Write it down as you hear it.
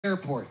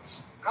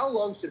airports. How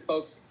long should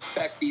folks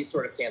expect these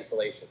sort of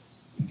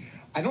cancellations?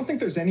 I don't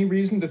think there's any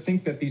reason to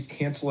think that these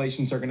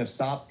cancellations are going to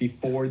stop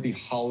before the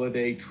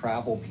holiday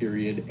travel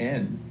period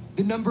ends.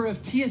 The number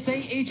of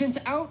TSA agents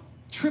out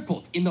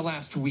tripled in the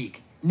last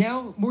week.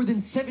 Now more than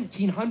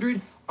 1,700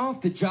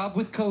 off the job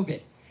with COVID.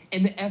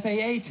 And the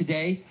FAA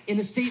today in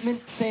a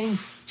statement saying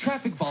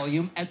traffic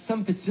volume at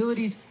some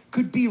facilities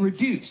could be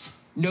reduced,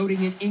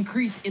 noting an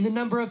increase in the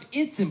number of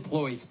its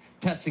employees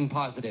testing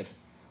positive.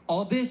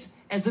 All this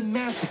as a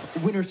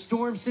massive winter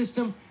storm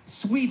system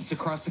sweeps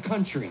across the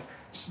country.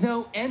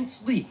 Snow and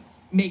sleet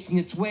making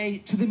its way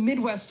to the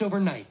Midwest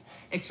overnight,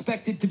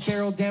 expected to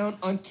barrel down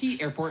on key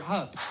airport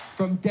hubs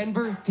from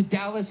Denver to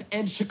Dallas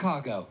and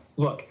Chicago.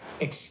 Look,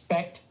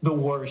 expect the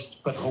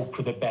worst, but hope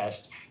for the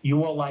best. You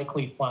will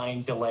likely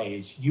find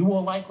delays. You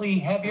will likely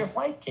have your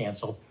flight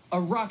canceled. A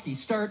rocky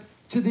start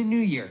to the new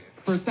year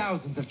for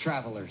thousands of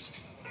travelers.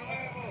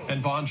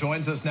 And Vaughn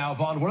joins us now.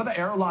 Vaughn, what are the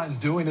airlines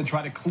doing to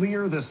try to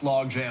clear this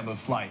logjam of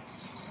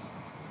flights?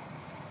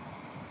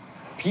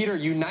 Peter,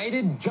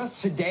 United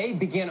just today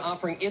began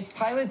offering its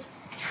pilots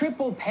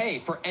triple pay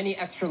for any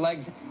extra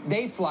legs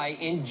they fly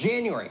in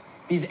January.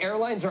 These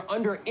airlines are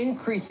under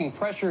increasing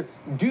pressure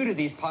due to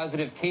these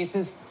positive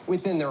cases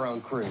within their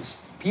own crews.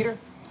 Peter?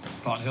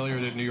 Vaughn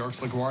Hilliard at New York's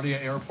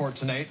LaGuardia Airport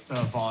tonight.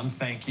 Vaughn,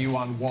 thank you.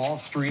 On Wall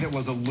Street, it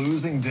was a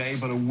losing day,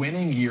 but a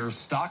winning year.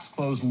 Stocks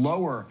closed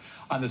lower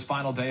on this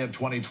final day of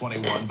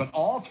 2021, but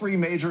all three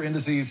major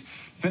indices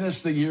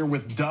finished the year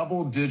with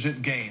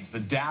double-digit gains. The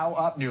Dow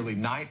up nearly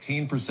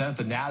 19%,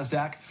 the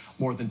NASDAQ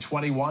more than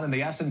 21%, and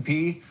the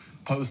S&P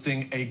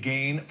posting a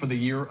gain for the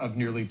year of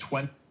nearly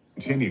 20%.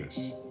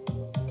 Continues.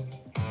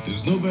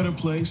 There's no better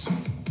place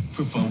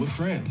for fun with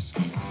friends.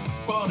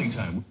 Quality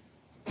time.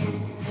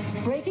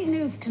 Breaking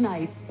news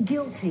tonight,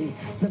 guilty.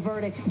 The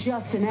verdict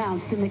just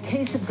announced in the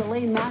case of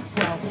Ghislaine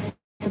Maxwell,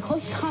 the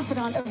close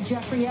confidant of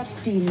Jeffrey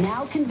Epstein,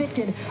 now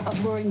convicted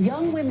of luring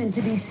young women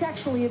to be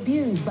sexually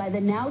abused by the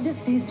now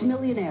deceased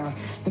millionaire.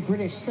 The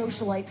British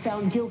socialite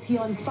found guilty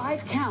on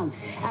 5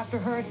 counts after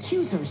her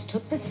accusers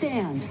took the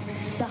stand.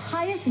 The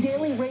highest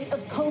daily rate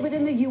of COVID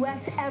in the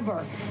U.S.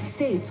 ever.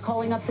 States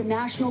calling up the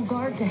National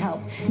Guard to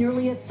help.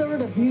 Nearly a third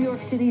of New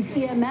York City's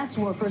EMS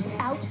workers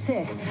out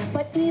sick.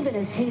 But even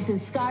as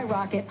cases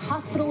skyrocket,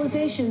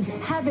 hospitalizations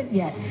haven't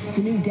yet.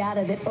 The new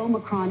data that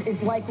Omicron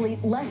is likely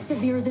less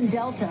severe than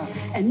Delta.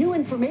 And new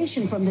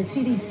information from the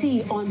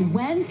CDC on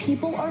when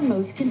people are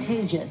most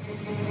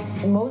contagious.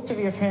 Most of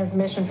your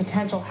transmission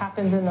potential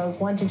happens in those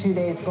 1 to 2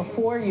 days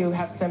before you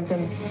have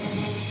symptoms.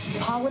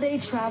 Holiday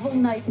travel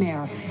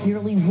nightmare.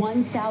 Nearly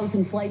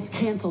 1,000 flights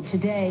canceled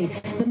today.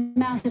 The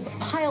massive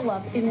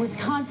pileup in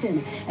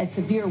Wisconsin as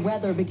severe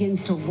weather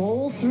begins to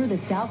roll through the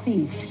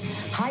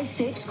southeast. High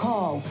stakes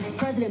call.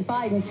 President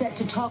Biden set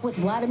to talk with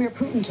Vladimir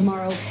Putin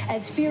tomorrow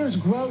as fears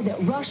grow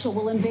that Russia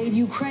will invade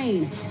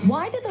Ukraine.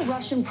 Why did the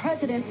Russian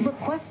president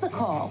request the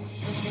call?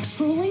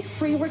 Truly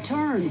free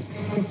returns.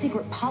 The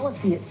secret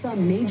policy at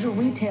some major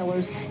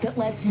retailers that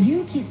lets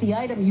you keep the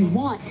item you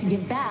want to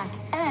give back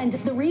and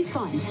the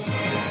refund.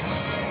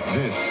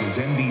 This is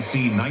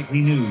NBC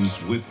Nightly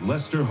News with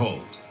Lester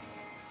Holt.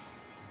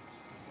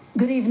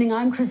 Good evening.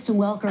 I'm Kristen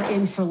Welker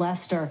in for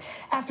Lester.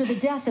 After the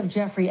death of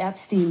Jeffrey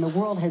Epstein, the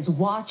world has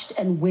watched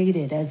and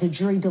waited as a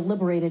jury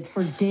deliberated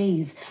for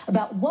days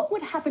about what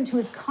would happen to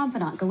his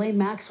confidant, Ghislaine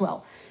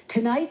Maxwell.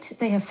 Tonight,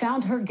 they have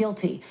found her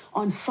guilty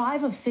on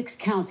 5 of 6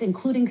 counts,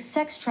 including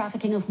sex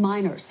trafficking of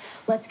minors.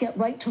 Let's get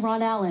right to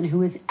Ron Allen,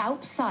 who is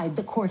outside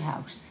the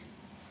courthouse.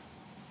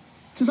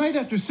 Tonight,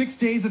 after 6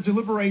 days of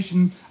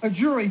deliberation, a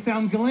jury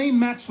found Ghislaine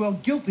Maxwell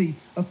guilty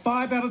of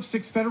 5 out of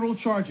 6 federal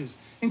charges,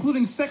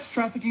 including sex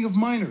trafficking of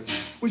minors,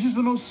 which is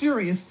the most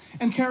serious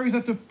and carries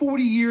up to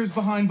 40 years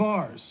behind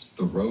bars.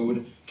 The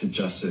road to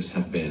justice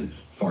has been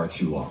far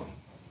too long.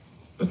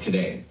 But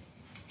today,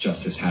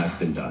 justice has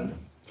been done.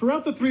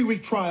 Throughout the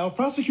 3-week trial,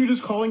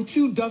 prosecutors calling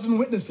 24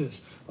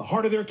 witnesses. The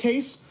heart of their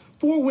case,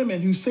 4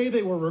 women who say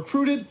they were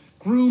recruited,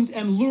 groomed,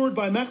 and lured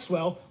by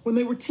Maxwell when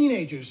they were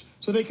teenagers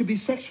so they could be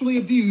sexually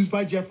abused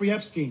by Jeffrey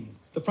Epstein.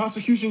 The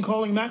prosecution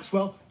calling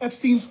Maxwell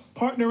Epstein's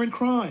partner in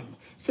crime,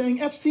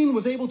 saying Epstein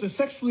was able to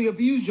sexually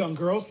abuse young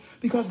girls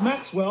because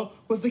Maxwell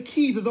was the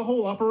key to the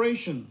whole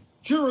operation.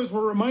 Jurors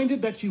were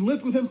reminded that she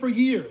lived with him for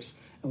years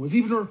and was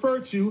even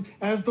referred to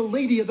as the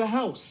lady of the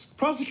house.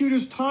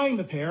 Prosecutors tying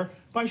the pair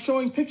by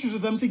showing pictures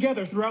of them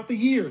together throughout the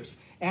years,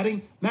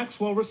 adding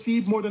Maxwell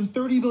received more than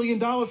 $30 million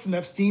from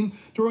Epstein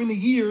during the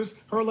years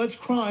her alleged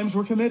crimes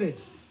were committed.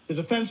 The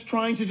defense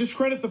trying to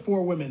discredit the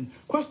 4 women,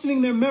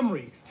 questioning their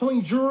memory,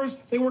 telling jurors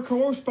they were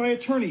coerced by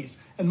attorneys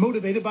and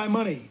motivated by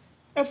money.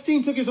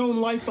 Epstein took his own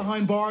life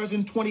behind bars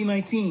in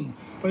 2019,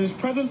 but his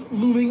presence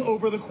looming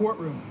over the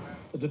courtroom.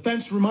 The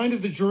defense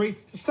reminded the jury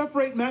to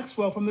separate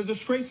Maxwell from the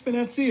disgraced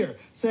financier,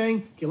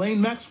 saying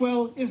Ghislaine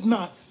Maxwell is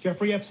not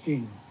Jeffrey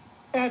Epstein.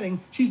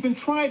 Adding, she's been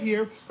tried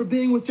here for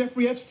being with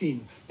Jeffrey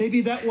Epstein.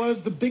 Maybe that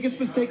was the biggest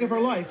mistake of her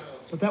life,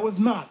 but that was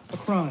not a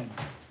crime.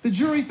 The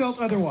jury felt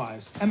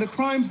otherwise, and the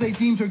crimes they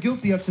deemed her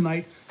guilty of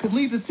tonight could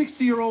leave the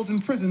 60-year-old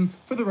in prison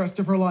for the rest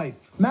of her life.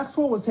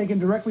 Maxwell was taken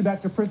directly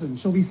back to prison.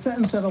 She'll be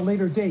sentenced at a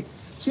later date.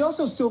 She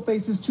also still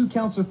faces 2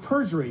 counts of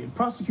perjury, and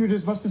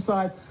prosecutors must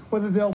decide whether they'll